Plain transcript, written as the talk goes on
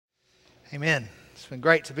Amen. It's been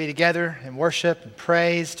great to be together in worship and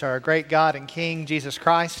praise to our great God and King, Jesus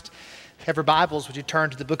Christ. If you have your Bibles, would you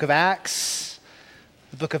turn to the book of Acts?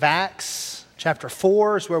 The book of Acts, chapter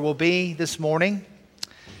 4 is where we'll be this morning.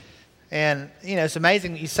 And, it's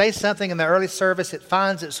amazing. You say something in the early service, it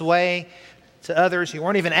finds its way to others who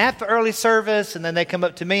weren't even at the early service, and then they come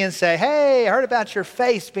up to me and say, "Hey, I heard about your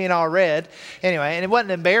face being all red." Anyway, and it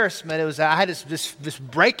wasn't embarrassment. It was I had this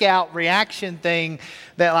breakout reaction thing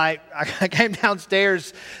that I came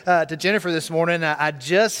downstairs to Jennifer this morning. I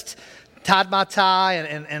just tied my tie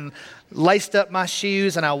and laced up my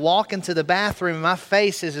shoes, and I walk into the bathroom, and my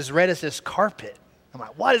face is as red as this carpet. I'm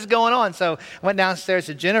like, what is going on? So I went downstairs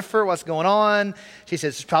to Jennifer, what's going on? She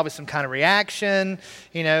says, it's probably some kind of reaction,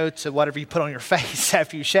 to whatever you put on your face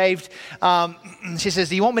after you shaved. She says,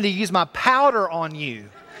 do you want me to use my powder on you?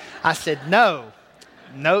 I said, no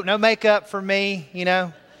makeup for me,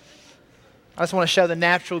 I just want to show the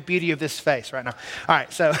natural beauty of this face right now. All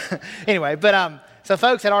right, so anyway, so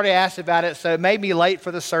folks had already asked about it, so it made me late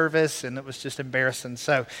for the service, and it was just embarrassing.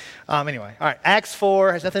 So anyway, all right, Acts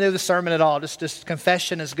 4 has nothing to do with the sermon at all. Just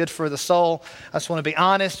confession is good for the soul. I just want to be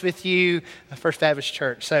honest with you, First Baptist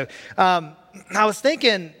Church. So I was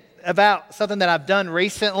thinking about something that I've done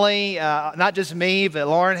recently, not just me, but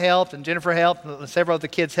Lauren helped and Jennifer helped, and several of the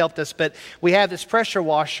kids helped us, but we have this pressure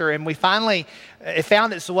washer, and we finally, it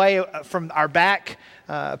found its way from our back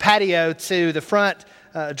patio to the front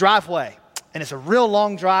driveway. And it's a real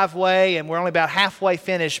long driveway, and we're only about halfway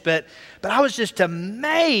finished. But I was just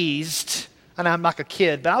amazed, and I'm like a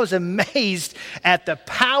kid, but I was amazed at the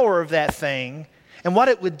power of that thing and what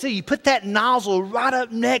it would do. You put that nozzle right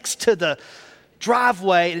up next to the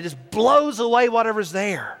driveway, and it just blows away whatever's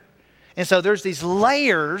there. And so there's these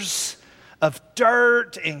layers of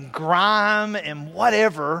dirt and grime and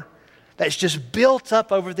whatever that's just built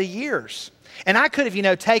up over the years. And I could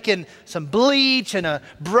have, taken some bleach and a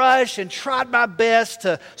brush and tried my best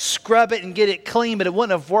to scrub it and get it clean, but it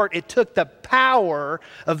wouldn't have worked. It took the power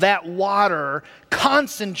of that water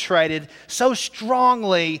concentrated so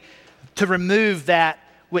strongly to remove that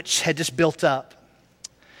which had just built up.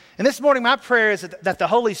 And this morning, my prayer is that the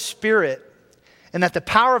Holy Spirit and that the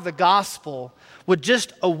power of the gospel would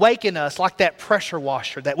just awaken us like that pressure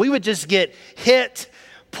washer, that we would just get hit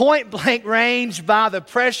point blank range by the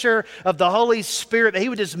pressure of the Holy Spirit, that He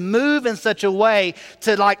would just move in such a way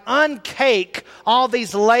to uncake all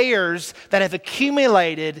these layers that have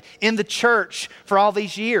accumulated in the church for all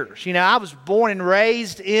these years. I was born and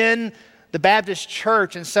raised in the Baptist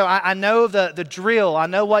church, and so I know the drill. I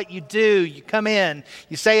know what you do. You come in,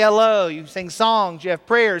 you say hello, you sing songs, you have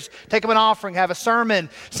prayers, take up an offering, have a sermon,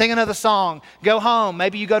 sing another song, go home.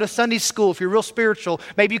 Maybe you go to Sunday school if you're real spiritual.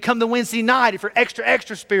 Maybe you come to Wednesday night if you're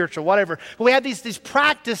extra spiritual, whatever. But we have these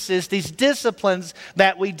practices, these disciplines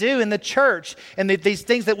that we do in the church, and these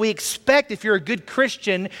things that we expect. If you're a good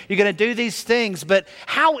Christian, you're going to do these things. But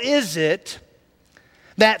how is it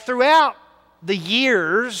that throughout the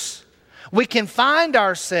years we can find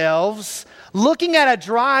ourselves looking at a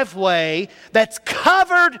driveway that's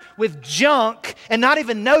covered with junk and not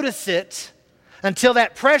even notice it until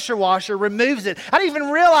that pressure washer removes it? I didn't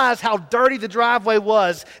even realize how dirty the driveway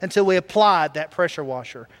was until we applied that pressure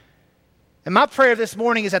washer. And my prayer this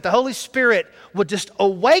morning is that the Holy Spirit would just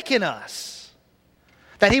awaken us,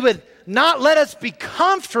 that He would not let us be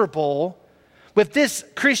comfortable with this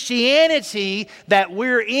Christianity that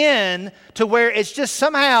we're in, to where it's just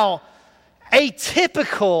somehow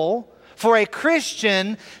atypical for a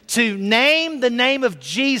Christian to name the name of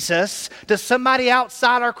Jesus to somebody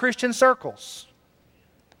outside our Christian circles.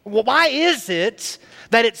 Well, why is it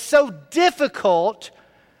that it's so difficult?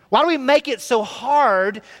 Why do we make it so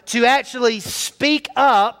hard to actually speak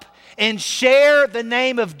up and share the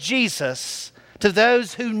name of Jesus to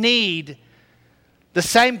those who need the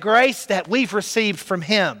same grace that we've received from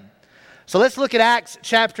Him? So let's look at Acts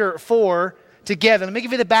chapter 4 together. Let me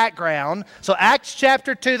give you the background. So Acts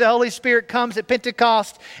chapter 2, the Holy Spirit comes at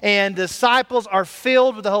Pentecost, and the disciples are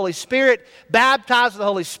filled with the Holy Spirit, baptized with the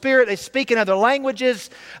Holy Spirit. They speak in other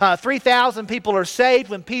languages. 3,000 people are saved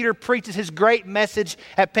when Peter preaches his great message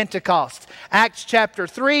at Pentecost. Acts chapter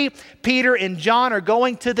 3, Peter and John are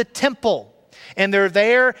going to the temple. And they're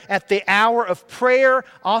there at the hour of prayer.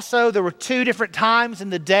 Also, there were 2 different times in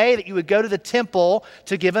the day that you would go to the temple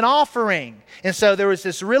to give an offering. And so there was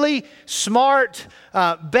this really smart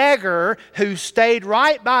beggar who stayed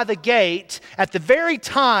right by the gate at the very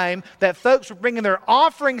time that folks were bringing their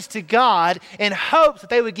offerings to God in hopes that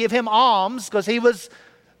they would give him alms, because he was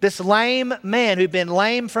this lame man who'd been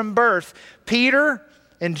lame from birth. Peter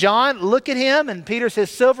and John look at him, and Peter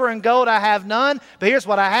says, silver and gold I have none, but here's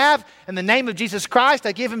what I have. In the name of Jesus Christ,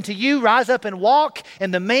 I give him to you. Rise up and walk.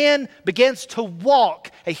 And the man begins to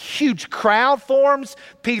walk. A huge crowd forms.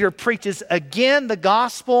 Peter preaches again the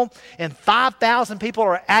gospel, and 5,000 people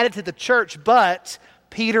are added to the church, but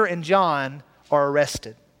Peter and John are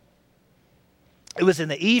arrested. It was in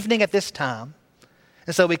the evening at this time.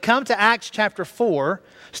 And so we come to Acts chapter 4,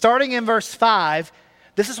 starting in verse 5.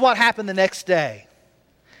 This is what happened the next day.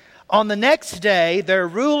 On the next day, their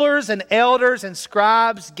rulers and elders and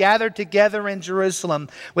scribes gathered together in Jerusalem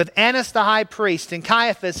with Annas the high priest and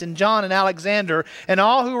Caiaphas and John and Alexander and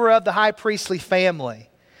all who were of the high priestly family.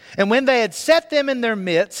 And when they had set them in their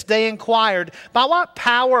midst, they inquired, by what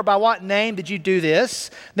power, by what name did you do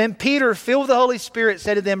this? Then Peter, filled with the Holy Spirit,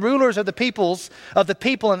 said to them, rulers of the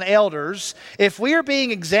people and elders, if we are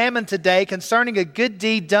being examined today concerning a good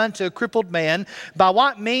deed done to a crippled man, by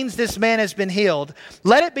what means this man has been healed,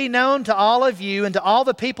 let it be known to all of you and to all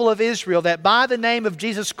the people of Israel that by the name of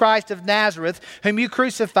Jesus Christ of Nazareth, whom you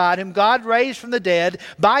crucified, whom God raised from the dead,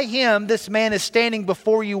 by him this man is standing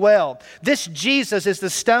before you well. This Jesus is the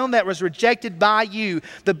stone that was rejected by you,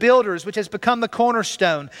 the builders, which has become the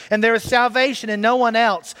cornerstone. And there is salvation in no one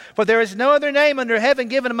else, for there is no other name under heaven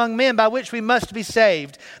given among men by which we must be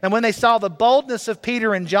saved. And when they saw the boldness of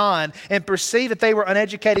Peter and John and perceived that they were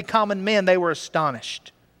uneducated common men, they were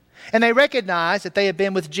astonished. And they recognized that they had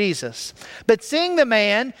been with Jesus. But seeing the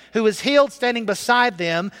man who was healed standing beside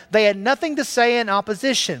them, they had nothing to say in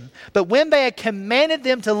opposition. But when they had commanded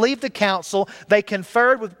them to leave the council, they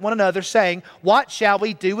conferred with one another, saying, what shall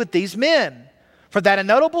we do with these men? For that a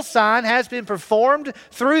notable sign has been performed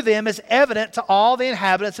through them is evident to all the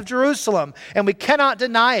inhabitants of Jerusalem, and we cannot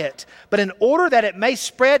deny it. But in order that it may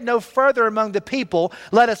spread no further among the people,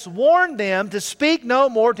 let us warn them to speak no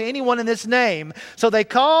more to anyone in this name. So they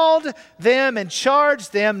called them and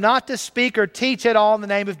charged them not to speak or teach at all in the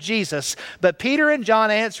name of Jesus. But Peter and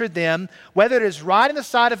John answered them, whether it is right in the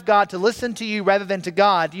sight of God to listen to you rather than to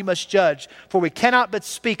God, you must judge, for we cannot but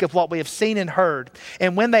speak of what we have seen and heard.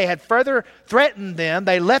 And when they had further threatened them,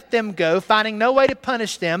 they let them go, finding no way to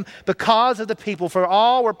punish them because of the people, for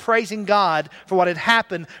all were praising God for what had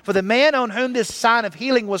happened. For the man on whom this sign of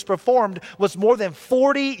healing was performed was more than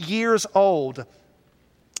 40 years old.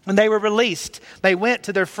 When they were released, they went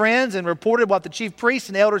to their friends and reported what the chief priests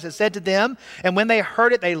and elders had said to them. And when they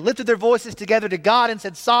heard it, they lifted their voices together to God and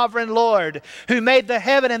said, Sovereign Lord, who made the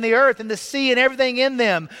heaven and the earth and the sea and everything in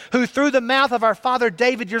them, who through the mouth of our father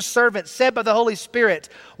David, your servant, said by the Holy Spirit,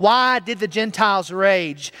 why did the Gentiles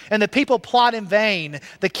rage and the people plot in vain?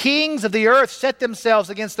 The kings of the earth set themselves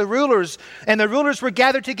against the rulers, and the rulers were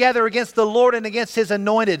gathered together against the Lord and against his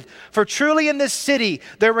anointed. For truly in this city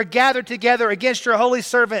there were gathered together against your holy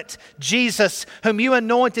servant, Jesus, whom you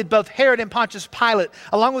anointed, both Herod and Pontius Pilate,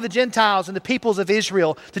 along with the Gentiles and the peoples of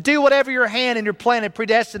Israel, to do whatever your hand and your plan had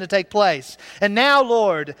predestined to take place. And now,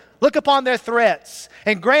 Lord, look upon their threats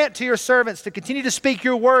and grant to your servants to continue to speak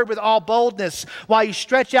your word with all boldness while you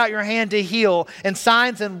stretch out your hand to heal, and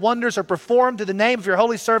signs and wonders are performed through the name of your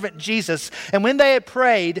holy servant Jesus. And when they had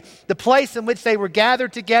prayed, the place in which they were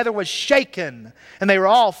gathered together was shaken, and they were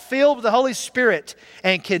all filled with the Holy Spirit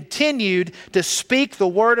and continued to speak the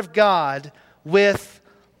word of God with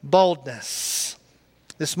boldness.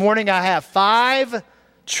 This morning I have 5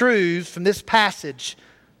 truths from this passage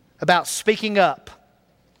about speaking up.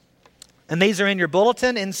 And these are in your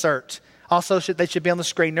bulletin insert. Also, they should be on the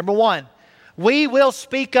screen. Number 1, we will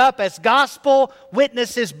speak up as gospel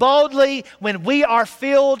witnesses boldly when we are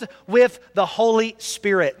filled with the Holy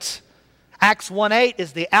Spirit. Acts 1:8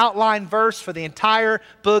 is the outline verse for the entire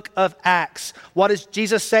book of Acts. What does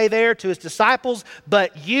Jesus say there to his disciples?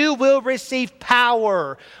 But you will receive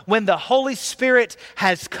power when the Holy Spirit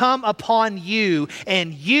has come upon you,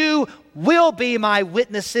 and you will be my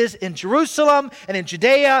witnesses in Jerusalem and in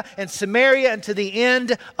Judea and Samaria and to the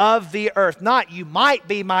end of the earth. Not you might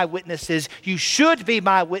be my witnesses, you should be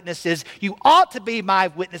my witnesses, you ought to be my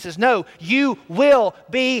witnesses. No, you will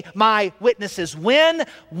be my witnesses. When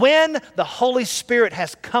the Holy Spirit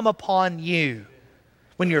has come upon you.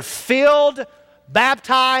 When you're filled,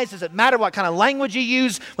 baptized, doesn't matter what kind of language you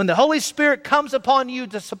use. When the Holy Spirit comes upon you,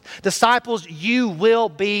 disciples, you will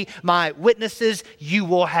be my witnesses. You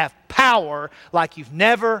will have power like you've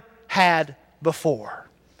never had before.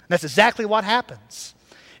 And that's exactly what happens.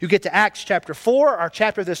 You get to Acts chapter 4, our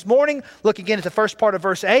chapter this morning. Look again at the first part of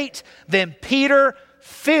verse 8. Then Peter,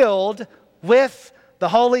 filled with the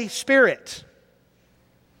Holy Spirit.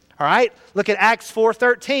 All right, look at Acts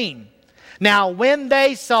 4:13. Now, when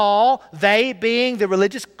they saw, they being the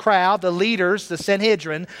religious crowd, the leaders, the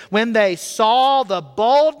Sanhedrin, when they saw the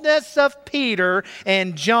boldness of Peter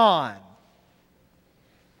and John.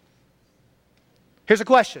 Here's a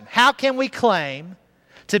question. How can we claim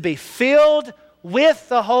to be filled with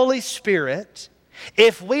the Holy Spirit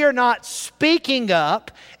if we are not speaking up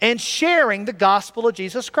and sharing the gospel of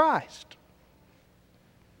Jesus Christ?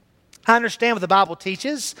 I understand what the Bible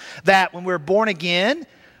teaches, that when we're born again,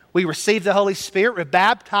 we receive the Holy Spirit, we're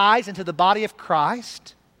baptized into the body of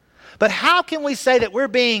Christ. But how can we say that we're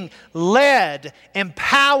being led,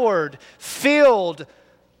 empowered, filled,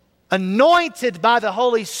 anointed by the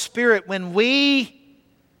Holy Spirit when we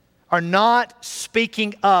are not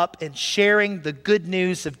speaking up and sharing the good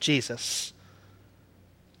news of Jesus?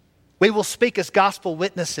 We will speak as gospel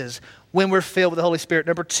witnesses when we're filled with the Holy Spirit.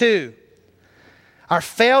 Number two, our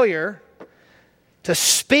failure to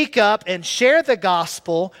speak up and share the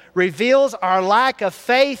gospel reveals our lack of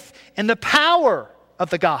faith in the power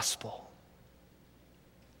of the gospel.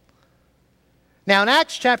 Now in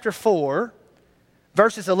Acts chapter 4,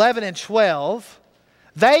 verses 11 and 12,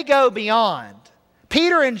 they go beyond.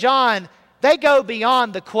 Peter and John, they go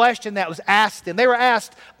beyond the question that was asked them. They were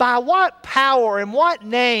asked, by what power and what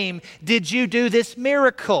name did you do this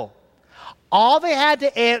miracle? All they had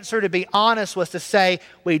to answer, to be honest, was to say,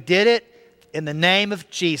 we did it in the name of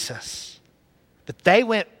Jesus. But they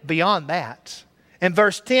went beyond that. In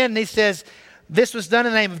verse 10, he says, this was done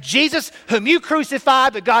in the name of Jesus, whom you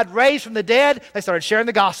crucified, but God raised from the dead. They started sharing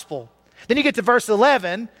the gospel. Then you get to verse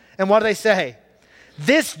 11, and what do they say?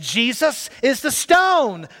 This Jesus is the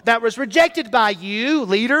stone that was rejected by you,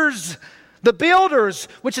 leaders, the builders,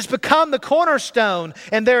 which has become the cornerstone,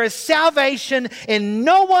 and there is salvation in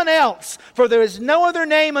no one else, for there is no other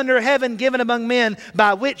name under heaven given among men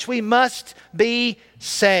by which we must be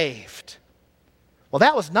saved. Well,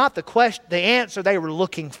 that was not the answer they were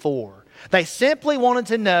looking for. They simply wanted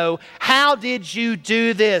to know, how did you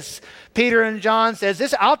do this? Peter and John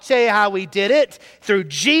says, I'll tell you how we did it. Through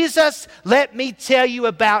Jesus, let me tell you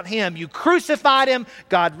about him. You crucified him.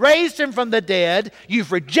 God raised him from the dead.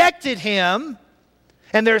 You've rejected him.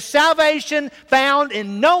 And there's salvation found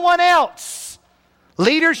in no one else.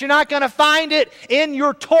 Leaders, you're not going to find it in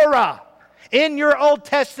your Torah, in your Old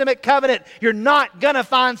Testament covenant. You're not going to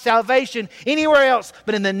find salvation anywhere else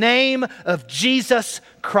but in the name of Jesus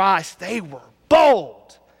Christ. They were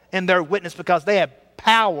bold in their witness because they had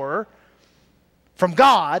power from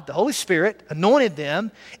God. The Holy Spirit anointed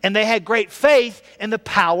them, and they had great faith in the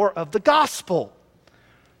power of the gospel.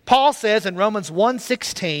 Paul says in Romans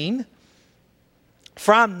 1:16,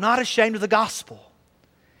 for I'm not ashamed of the gospel,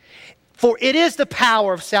 for it is the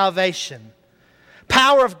power of salvation.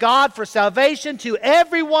 Power of God for salvation to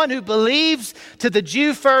everyone who believes, to the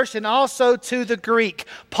Jew first and also to the Greek.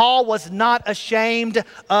 Paul was not ashamed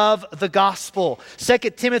of the gospel.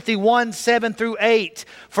 2 Timothy 1:7-8.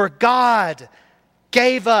 For God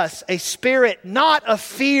gave us a spirit not of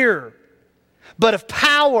fear, but of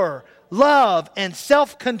power, love, and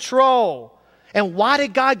self-control. And why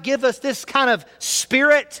did God give us this kind of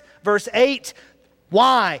spirit? Verse 8.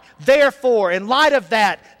 Why? Therefore, in light of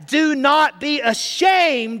that, do not be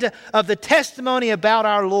ashamed of the testimony about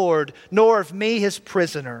our Lord, nor of me, his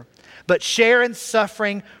prisoner, but share in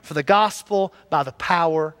suffering for the gospel by the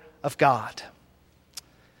power of God.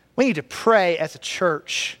 We need to pray as a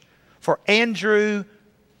church for Andrew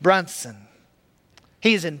Brunson.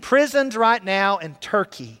 He's imprisoned right now in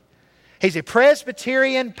Turkey. He's a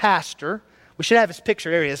Presbyterian pastor. We should have his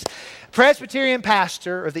picture. There he is. Presbyterian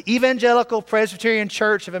pastor of the Evangelical Presbyterian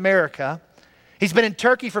Church of America. He's been in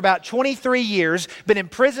Turkey for about 23 years, been in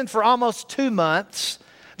prison for almost 2 months.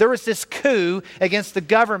 There was this coup against the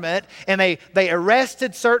government, and they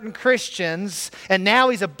arrested certain Christians, and now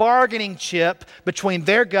he's a bargaining chip between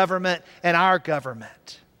their government and our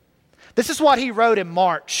government. This is what he wrote in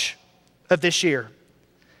March of this year.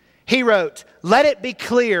 He wrote, let it be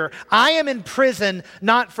clear, I am in prison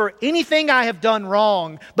not for anything I have done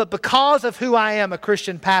wrong, but because of who I am, a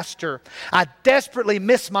Christian pastor. I desperately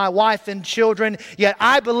miss my wife and children, yet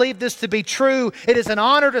I believe this to be true. It is an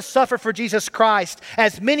honor to suffer for Jesus Christ,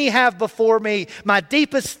 as many have before me. My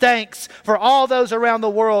deepest thanks for all those around the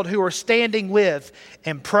world who are standing with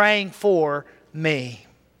and praying for me.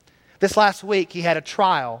 This last week, he had a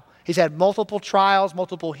trial. He's had multiple trials,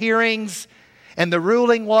 multiple hearings. And the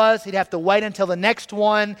ruling was he'd have to wait until the next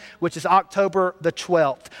one, which is October the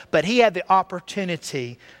 12th. But he had the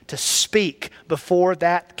opportunity to speak before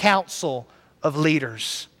that council of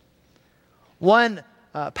leaders. One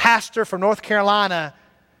pastor from North Carolina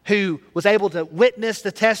who was able to witness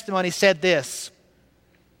the testimony said this.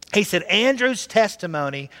 He said Andrew's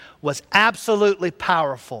testimony was absolutely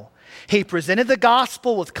powerful. He presented the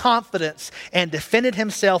gospel with confidence and defended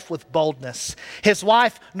himself with boldness. His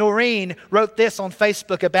wife, Noreen, wrote this on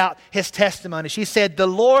Facebook about his testimony. She said, "The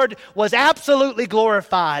Lord was absolutely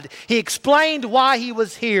glorified. He explained why he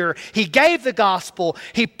was here. He gave the gospel.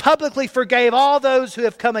 He publicly forgave all those who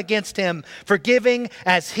have come against him, forgiving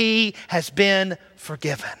as he has been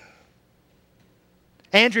forgiven."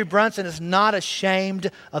 Andrew Brunson is not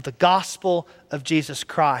ashamed of the gospel of Jesus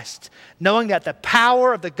Christ, knowing that the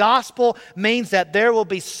power of the gospel means that there will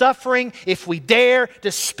be suffering if we dare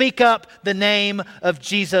to speak up the name of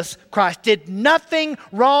Jesus Christ. Did nothing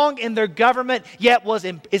wrong in their government, yet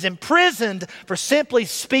is imprisoned for simply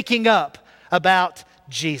speaking up about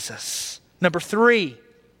Jesus. Number 3,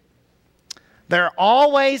 there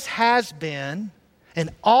always has been and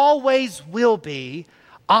always will be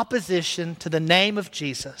opposition to the name of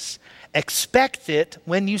Jesus. Expect it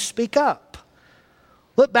when you speak up.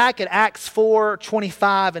 Look back at Acts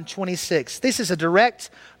 4:25 and 26. This is a direct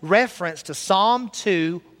reference to Psalm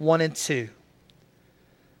 2, 1 and 2.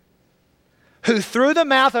 "Who through the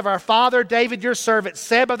mouth of our father David your servant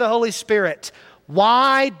said by the Holy Spirit,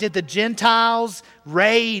 why did the Gentiles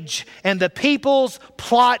rage and the peoples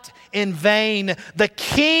plot in vain? The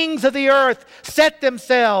kings of the earth set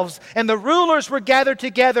themselves, and the rulers were gathered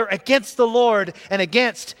together against the Lord and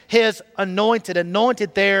against his anointed."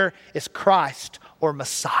 Anointed there is Christ or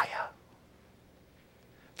Messiah.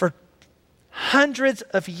 For hundreds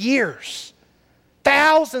of years,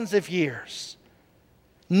 thousands of years,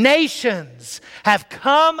 nations have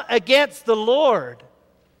come against the Lord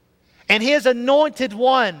and his anointed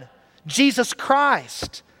one, Jesus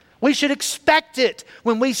Christ. We should expect it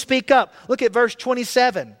when we speak up. Look at verse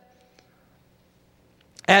 27.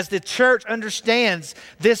 As the church understands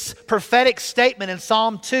this prophetic statement in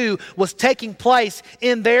Psalm 2 was taking place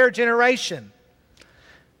in their generation.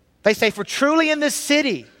 They say, "For truly in this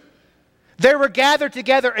city there were gathered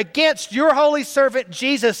together against your holy servant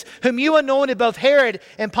Jesus, whom you anointed, both Herod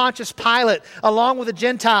and Pontius Pilate, along with the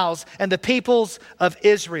Gentiles and the peoples of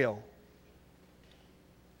Israel."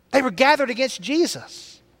 They were gathered against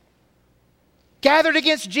Jesus. Gathered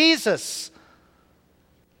against Jesus.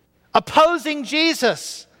 Opposing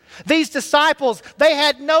Jesus. These disciples, they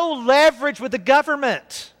had no leverage with the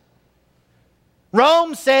government.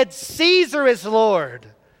 Rome said, "Caesar is Lord."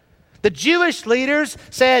 The Jewish leaders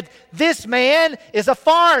said, "This man is a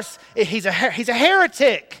farce. He's a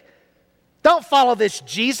heretic. Don't follow this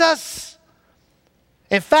Jesus."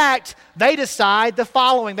 In fact, they decide the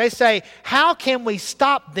following. They say, "How can we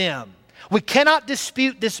stop them? We cannot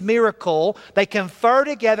dispute this miracle." They confer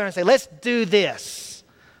together and say, "Let's do this."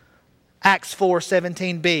 Acts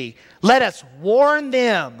 4:17b. "Let us warn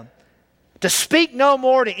them to speak no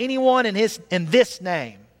more to anyone in this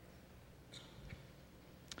name."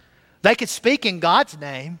 They could speak in God's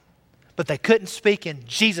name, but they couldn't speak in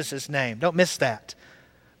Jesus' name. Don't miss that.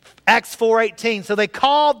 Acts 4:18. "So they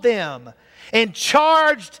called them and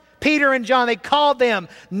charged Peter and John." They called them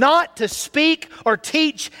not to speak or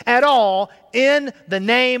teach at all in the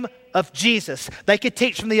name of Jesus. They could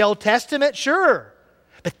teach from the Old Testament, sure,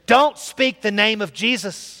 but don't speak the name of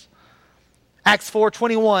Jesus. Acts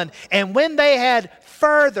 4:21. "And when they had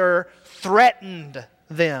further threatened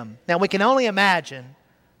them." Now we can only imagine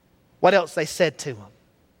what else they said to them.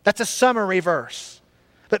 That's a summary verse.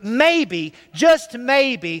 But maybe, just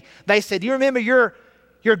maybe, they said, "You remember your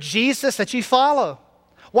Jesus that you follow?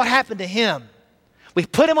 What happened to him? We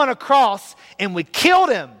put him on a cross and we killed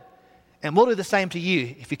him. And we'll do the same to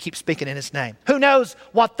you if you keep speaking in his name." Who knows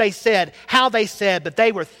what they said, how they said, but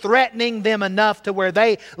they were threatening them enough to where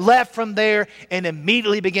they left from there and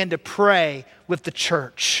immediately began to pray with the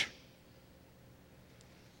church.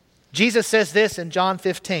 Jesus says this in John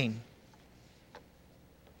 15.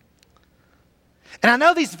 And I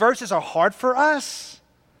know these verses are hard for us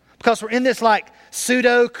because we're in this like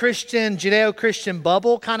pseudo-Christian, Judeo-Christian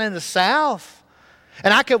bubble kind of in the South.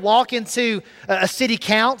 And I could walk into a city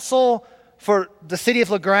council for the city of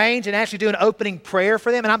LaGrange and actually do an opening prayer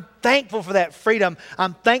for them. And I'm thankful for that freedom.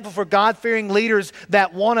 I'm thankful for God-fearing leaders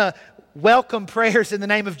that want to welcome prayers in the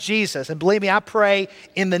name of Jesus. And believe me, I pray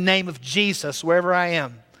in the name of Jesus wherever I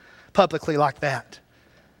am, publicly like that.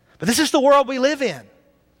 But this is the world we live in.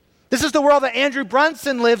 This is the world that Andrew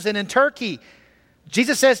Brunson lives in Turkey.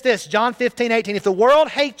 Jesus says this, John 15:18, "If the world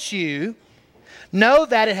hates you, know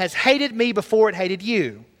that it has hated me before it hated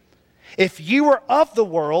you. If you were of the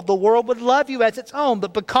world would love you as its own.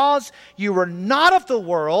 But because you were not of the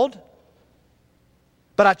world,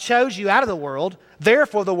 But I chose you out of the world,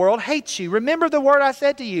 therefore the world hates you. Remember the word I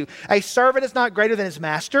said to you, a servant is not greater than his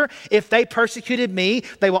master. If they persecuted me,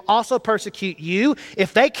 they will also persecute you.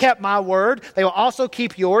 If they kept my word, they will also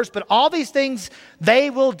keep yours. But all these things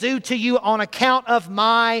they will do to you on account of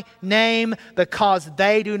my name, because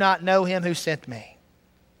they do not know him who sent me.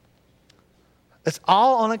 It's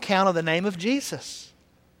all on account of the name of Jesus.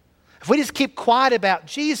 If we just keep quiet about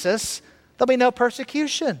Jesus, there'll be no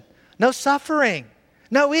persecution, no suffering,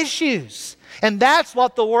 no issues. And that's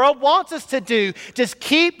what the world wants us to do. Just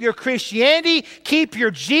keep your Christianity, keep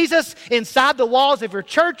your Jesus inside the walls of your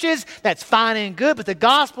churches. That's fine and good, but the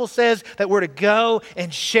gospel says that we're to go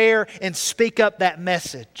and share and speak up that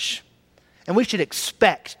message. And we should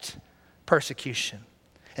expect persecution.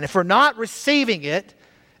 And if we're not receiving it,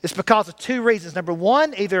 it's because of two reasons. Number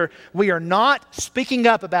one, either we are not speaking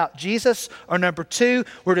up about Jesus, or number two,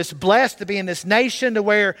 we're just blessed to be in this nation to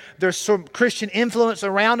where there's some Christian influence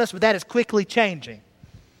around us, but that is quickly changing.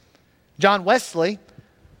 John Wesley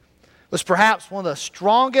was perhaps one of the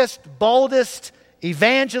strongest, boldest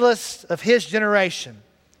evangelists of his generation.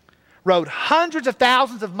 Rode hundreds of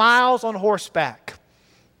thousands of miles on horseback.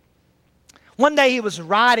 One day he was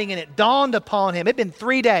riding and it dawned upon him, it'd been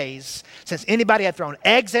 3 days since anybody had thrown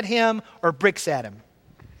eggs at him or bricks at him.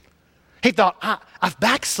 He thought, I've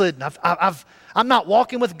backslidden. I'm not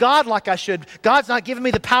walking with God like I should. God's not giving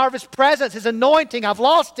me the power of his presence, his anointing. I've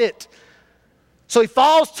lost it. So he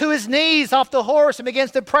falls to his knees off the horse and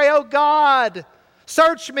begins to pray, oh God,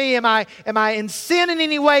 search me. Am I in sin in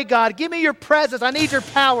any way, God? Give me your presence. I need your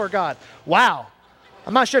power, God. Wow.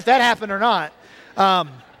 I'm not sure if that happened or not.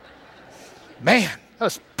 Man, that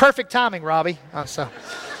was perfect timing, Robbie.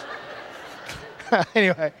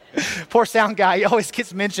 Anyway, poor sound guy, he always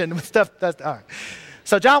gets mentioned with stuff. All right.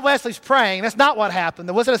 So John Wesley's praying. That's not what happened.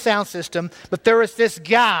 There wasn't a sound system, but there was this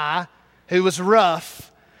guy who was rough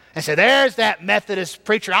and said, there's that Methodist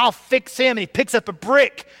preacher. I'll fix him. And he picks up a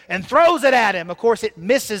brick and throws it at him. Of course, it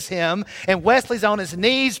misses him. And Wesley's on his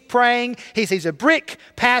knees praying. He sees a brick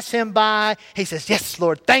pass him by. He says, yes,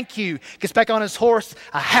 Lord, thank you. Gets back on his horse.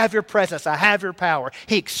 I have your presence. I have your power.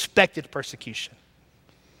 He expected persecution.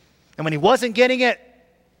 And when he wasn't getting it,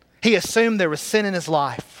 he assumed there was sin in his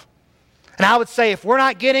life. And I would say if we're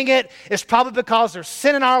not getting it, it's probably because there's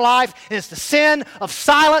sin in our life, and it's the sin of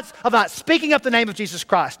silence, of not speaking up the name of Jesus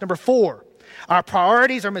Christ. Number 4, our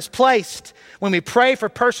priorities are misplaced when we pray for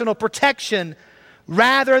personal protection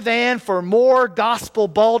rather than for more gospel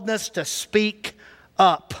boldness to speak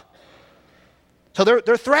up. So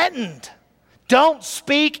they're threatened. Don't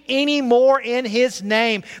speak anymore in his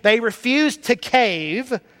name. They refused to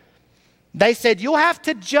cave. They said, you'll have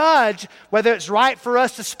to judge whether it's right for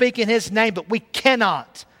us to speak in his name, but we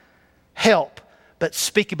cannot help but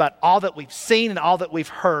speak about all that we've seen and all that we've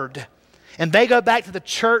heard. And they go back to the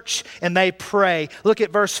church and they pray. Look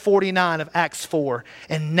at verse 49 of Acts 4.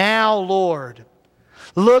 And now, Lord,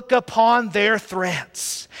 look upon their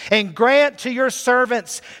threats and grant to your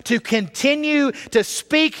servants to continue to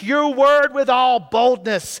speak your word with all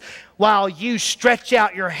boldness, while you stretch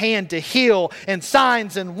out your hand to heal, and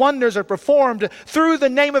signs and wonders are performed through the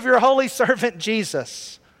name of your holy servant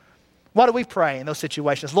Jesus. What do we pray in those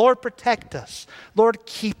situations? Lord, protect us. Lord,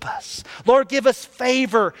 keep us. Lord, give us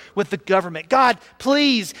favor with the government. God,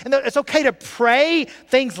 please. And it's okay to pray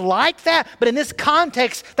things like that, but in this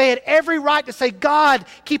context, they had every right to say, God,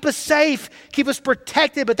 keep us safe, keep us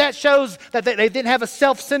protected. But that shows that they didn't have a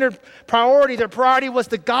self-centered priority. Their priority was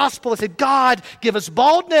the gospel. They said, God, give us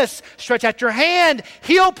boldness, stretch out your hand,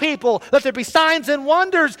 heal people, let there be signs and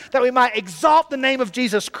wonders that we might exalt the name of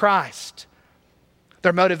Jesus Christ.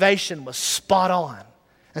 Their motivation was spot on.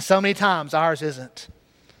 And so many times ours isn't.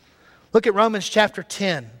 Look at Romans chapter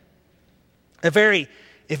 10, a very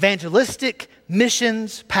evangelistic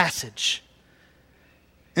missions passage.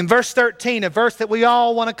 In verse 13, a verse that we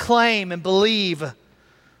all want to claim and believe.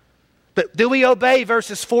 But do we obey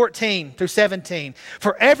verses 14 through 17?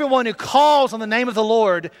 For everyone who calls on the name of the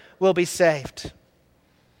Lord will be saved.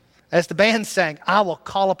 As the band sang, I will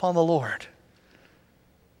call upon the Lord.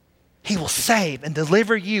 He will save and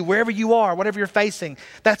deliver you wherever you are, whatever you're facing.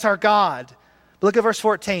 That's our God. Look at verse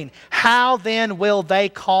 14. How then will they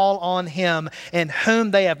call on him in whom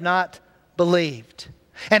they have not believed?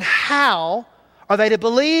 And how are they to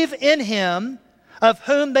believe in him of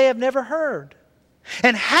whom they have never heard?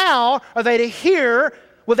 And how are they to hear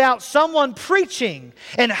without someone preaching?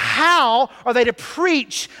 And how are they to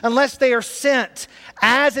preach unless they are sent?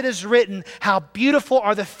 As it is written, how beautiful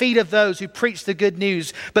are the feet of those who preach the good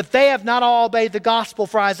news. But they have not all obeyed the gospel.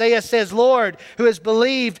 For Isaiah says, Lord, who has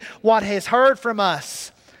believed what has heard from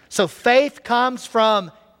us? So faith comes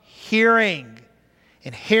from hearing,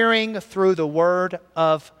 and hearing through the word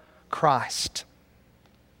of Christ.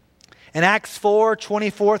 In Acts 4,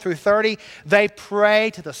 24 through 30, they pray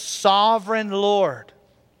to the sovereign Lord.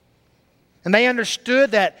 And they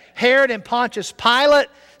understood that Herod and Pontius Pilate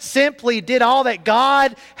simply did all that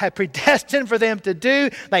God had predestined for them to do.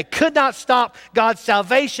 They could not stop God's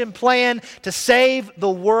salvation plan to save the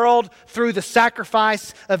world through the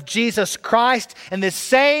sacrifice of Jesus Christ. And this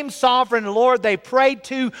same sovereign Lord they prayed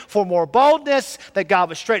to for more boldness, that God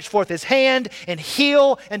would stretch forth His hand and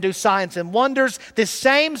heal and do signs and wonders. This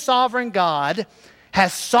same sovereign God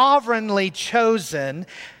has sovereignly chosen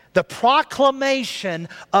the proclamation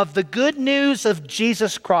of the good news of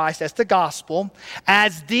Jesus Christ, that's the gospel,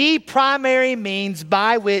 as the primary means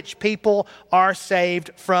by which people are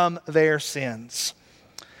saved from their sins.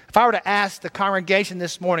 If I were to ask the congregation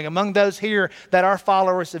this morning, among those here that are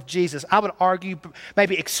followers of Jesus, I would argue,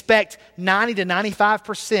 maybe expect 90 to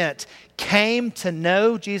 95% came to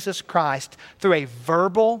know Jesus Christ through a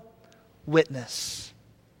verbal witness.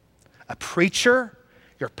 A preacher,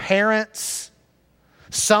 your parents,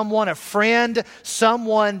 someone, a friend,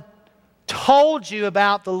 someone told you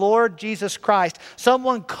about the Lord Jesus Christ.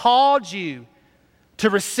 Someone called you to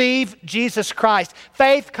receive Jesus Christ.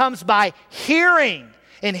 Faith comes by hearing,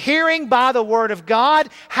 and hearing by the Word of God.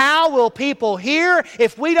 How will people hear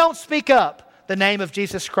if we don't speak up the name of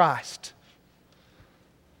Jesus Christ?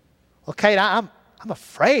 Well, Kate, I'm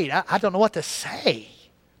afraid. I don't know what to say.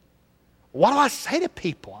 What do I say to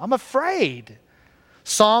people? I'm afraid.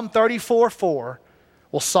 Psalm 34:4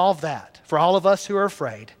 will solve that for all of us who are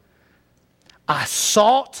afraid. I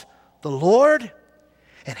sought the Lord,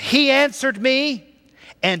 and He answered me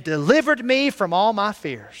and delivered me from all my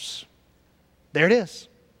fears. There it is.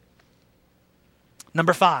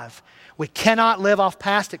 Number 5, we cannot live off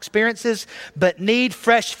past experiences, but need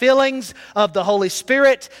fresh fillings of the Holy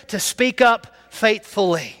Spirit to speak up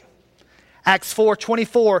faithfully. Acts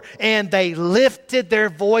 4:24, and they lifted their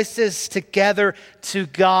voices together to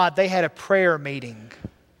God. They had a prayer meeting,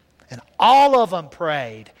 and all of them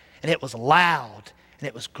prayed, and it was loud, and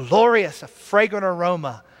it was glorious, a fragrant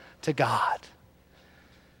aroma to God.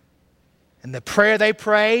 And the prayer they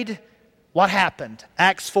prayed, what happened?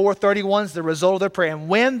 Acts 4:31 is the result of their prayer. And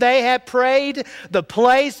when they had prayed, the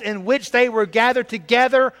place in which they were gathered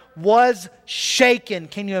together was shaken.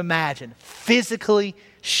 Can you imagine? Physically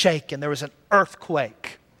shaken. There was an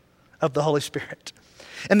earthquake of the Holy Spirit.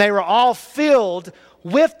 And they were all filled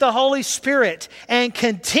with the Holy Spirit and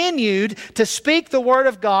continued to speak the word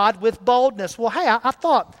of God with boldness. Well, hey, I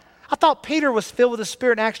thought Peter was filled with the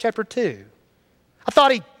Spirit in Acts chapter 2. I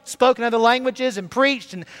thought he spoke in other languages and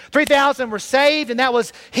preached, and 3,000 were saved, and that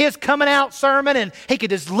was his coming out sermon, and he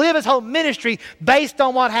could just live his whole ministry based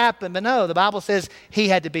on what happened. But no, the Bible says he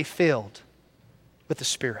had to be filled with the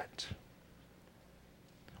Spirit.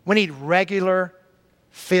 We need regular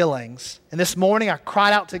fillings. And this morning I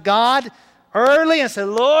cried out to God early and said,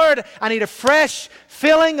 Lord, I need a fresh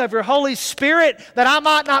filling of your Holy Spirit, that I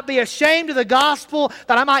might not be ashamed of the gospel,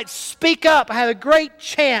 that I might speak up. I had a great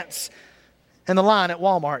chance in the line at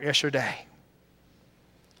Walmart yesterday.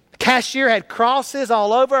 The cashier had crosses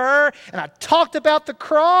all over her, and I talked about the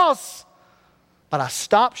cross, but I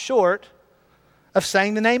stopped short of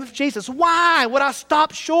saying the name of Jesus. Why would I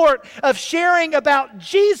stop short of sharing about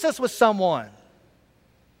Jesus with someone?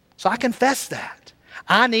 So I confess that.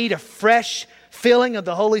 I need a fresh filling of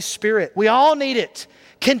the Holy Spirit. We all need it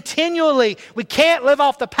continually. We can't live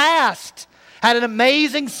off the past. Had an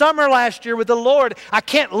amazing summer last year with the Lord. I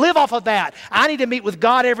can't live off of that. I need to meet with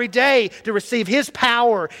God every day to receive His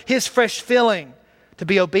power, His fresh filling, to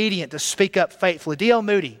be obedient, to speak up faithfully. D.L.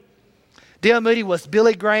 Moody. D.L. Moody was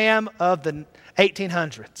Billy Graham of the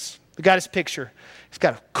 1800s. We got his picture. He's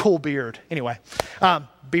got a cool beard. Anyway,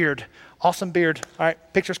 beard. Awesome beard. All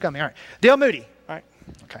right, picture's coming. All right. D.L. Moody. All right.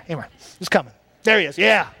 Okay, anyway, it's coming. There he is.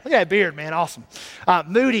 Yeah, look at that beard, man. Awesome.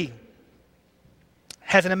 Moody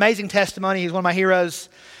has an amazing testimony. He's one of my heroes.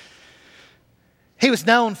 He was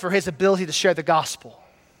known for his ability to share the gospel.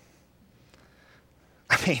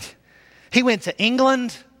 I mean, he went to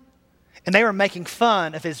England, and they were making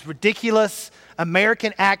fun of his ridiculous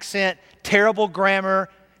American accent, terrible grammar.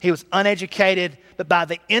 He was uneducated. But by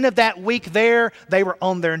the end of that week there, they were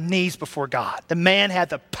on their knees before God. The man had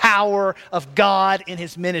the power of God in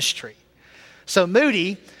his ministry. So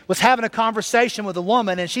Moody was having a conversation with a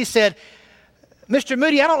woman, and she said, Mr.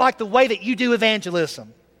 Moody, I don't like the way that you do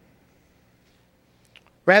evangelism.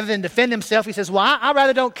 Rather than defend himself, he says, well, I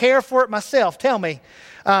rather don't care for it myself. Tell me,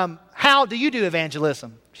 how do you do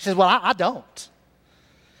evangelism? She says, well, I don't.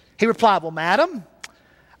 He replied, well, madam,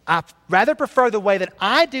 I rather prefer the way that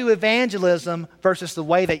I do evangelism versus the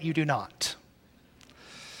way that you do not.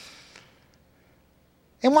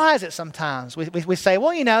 And why is it sometimes we say,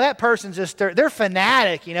 well, that person's just, they're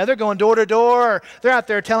fanatic. They're going door to door. Or they're out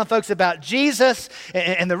there telling folks about Jesus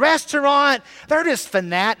in the restaurant. They're just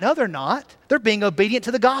fanatic. No, they're not. They're being obedient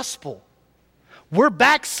to the gospel. We're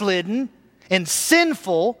backslidden and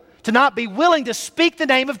sinful to not be willing to speak the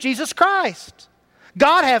name of Jesus Christ.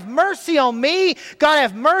 God have mercy on me. God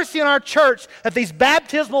have mercy on our church that these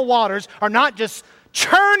baptismal waters are not just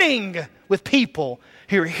churning with people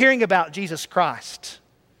who are hearing about Jesus Christ.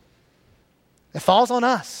 It falls on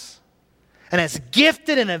us. And as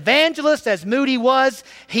gifted an evangelist as Moody was,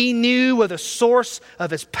 he knew where the source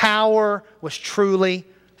of his power was truly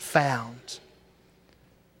found.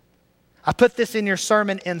 I put this in your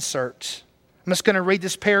sermon insert. I'm just going to read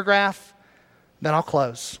this paragraph, then I'll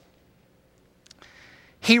close.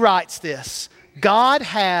 He writes this: God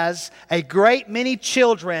has a great many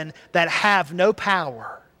children that have no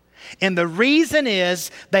power. And the reason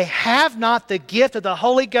is they have not the gift of the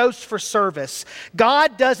Holy Ghost for service.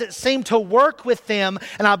 God doesn't seem to work with them,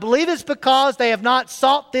 and I believe it's because they have not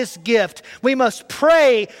sought this gift. We must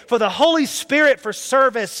pray for the Holy Spirit for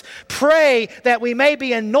service. Pray that we may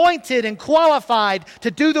be anointed and qualified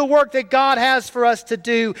to do the work that God has for us to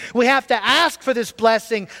do. We have to ask for this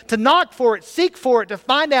blessing, to knock for it, seek for it, to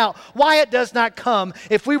find out why it does not come.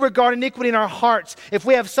 If we regard iniquity in our hearts, if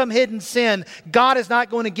we have some hidden sin, God is not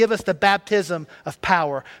going to give us the baptism of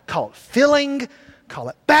power. Call it filling, call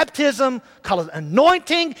it baptism, call it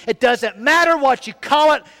anointing. It doesn't matter what you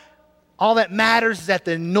call it. All that matters is that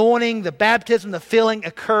the anointing, the baptism, the filling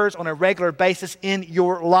occurs on a regular basis in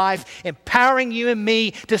your life, empowering you and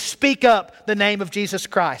me to speak up the name of Jesus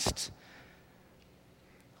Christ.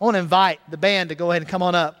 I want to invite the band to go ahead and come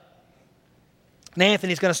on up. And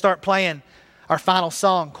Anthony's going to start playing our final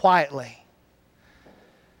song quietly.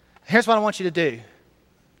 Here's what I want you to do.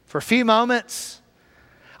 For a few moments,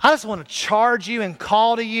 I just want to charge you and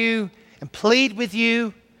call to you and plead with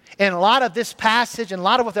you in a lot of this passage and a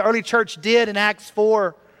lot of what the early church did in Acts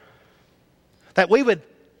 4, that we would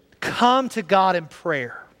come to God in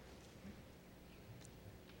prayer.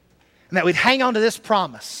 And that we'd hang on to this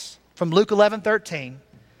promise from Luke 11:13,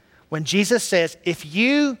 when Jesus says, if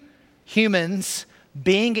you humans,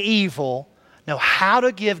 being evil, know how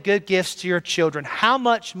to give good gifts to your children, how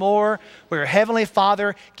much more will your Heavenly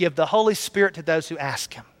Father give the Holy Spirit to those who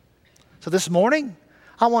ask Him? So this morning,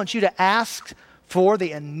 I want you to ask for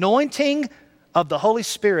the anointing of the Holy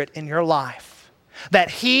Spirit in your life.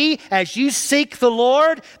 That He, as you seek the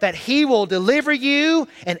Lord, that He will deliver you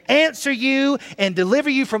and answer you and deliver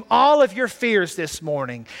you from all of your fears this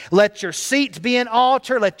morning. Let your seat be an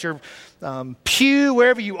altar. Let your pew,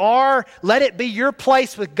 wherever you are, let it be your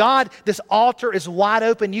place with God. This altar is wide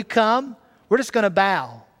open. You come. We're just going to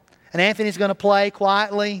bow. And Anthony's going to play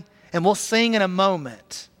quietly, and we'll sing in a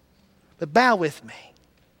moment. But bow with me.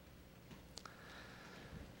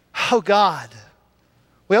 Oh God,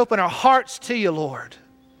 we open our hearts to you, Lord.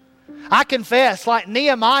 I confess, like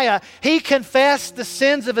Nehemiah, he confessed the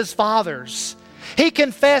sins of his fathers. He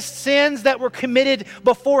confessed sins that were committed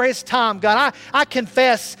before his time. God, I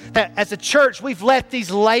confess that as a church, we've let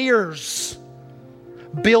these layers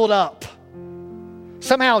build up,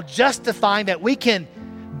 somehow justifying that we can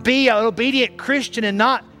be an obedient Christian and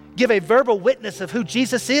not give a verbal witness of who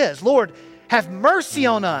Jesus is. Lord, have mercy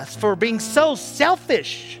on us for being so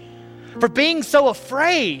selfish, for being so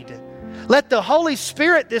afraid. Let the Holy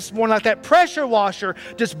Spirit this morning, like that pressure washer,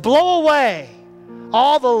 just blow away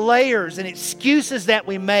all the layers and excuses that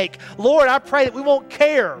we make. Lord, I pray that we won't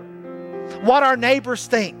care what our neighbors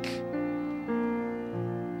think.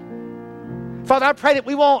 Father, I pray that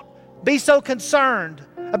we won't be so concerned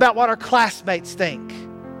about what our classmates think,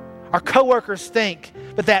 our coworkers think,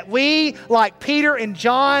 but that we, like Peter and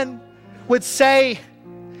John, would say,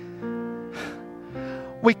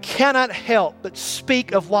 we cannot help but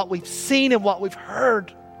speak of what we've seen and what we've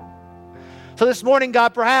heard. So this morning,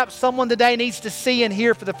 God, perhaps someone today needs to see and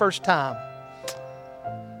hear for the first time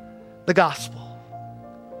the gospel.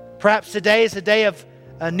 Perhaps today is a day of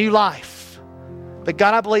a new life. But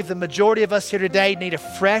God, I believe the majority of us here today need a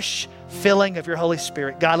fresh filling of your Holy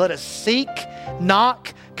Spirit. God, let us seek,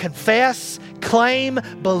 knock, confess, claim,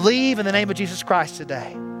 believe in the name of Jesus Christ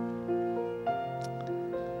today.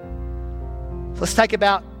 Let's take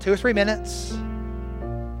about 2 or 3 minutes.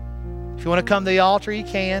 If you want to come to the altar, you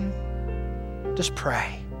can. Just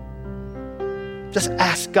pray. Just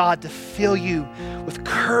ask God to fill you with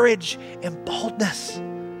courage and boldness.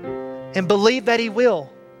 And believe that He will,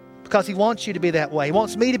 because He wants you to be that way. He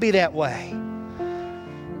wants me to be that way.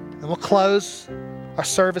 And we'll close our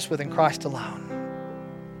service with In Christ Alone.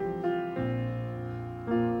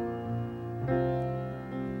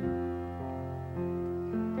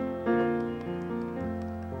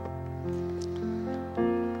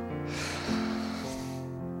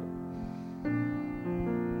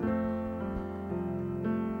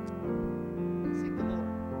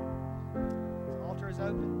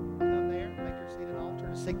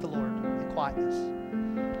 Seek the Lord in quietness.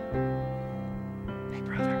 Hey,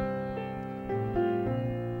 brother.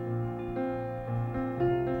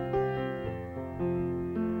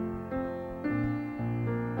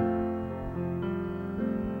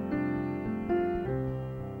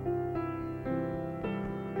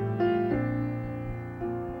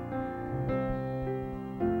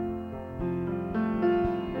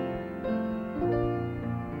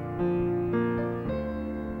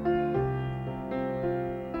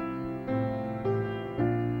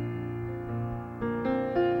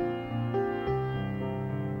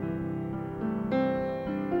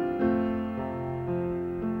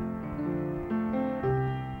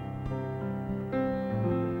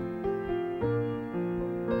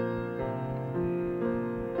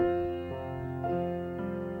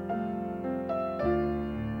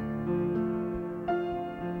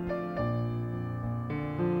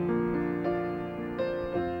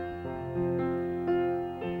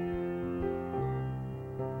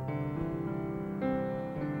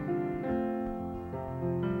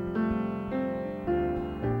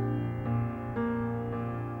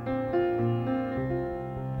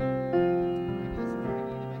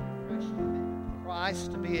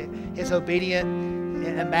 To be his obedient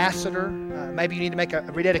ambassador. Maybe you need to make a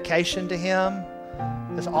rededication to him.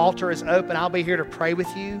 This altar is open. I'll be here to pray with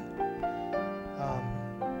you.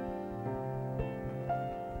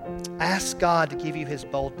 Ask God to give you his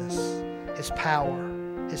boldness, his power,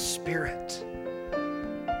 his spirit.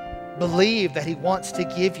 Believe that he wants to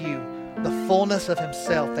give you the fullness of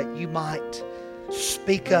himself, that you might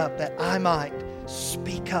speak up, that I might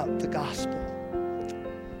speak up the gospel.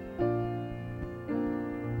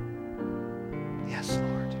 Yes,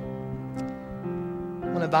 Lord. I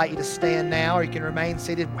want to invite you to stand now, or you can remain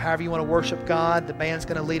seated however you want to worship God. The band's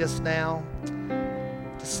going to lead us now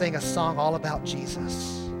to sing a song all about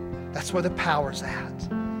Jesus. That's where the power's at.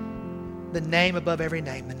 The name above every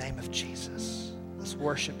name, the name of Jesus. Let's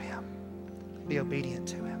worship him. Be obedient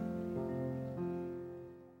to him.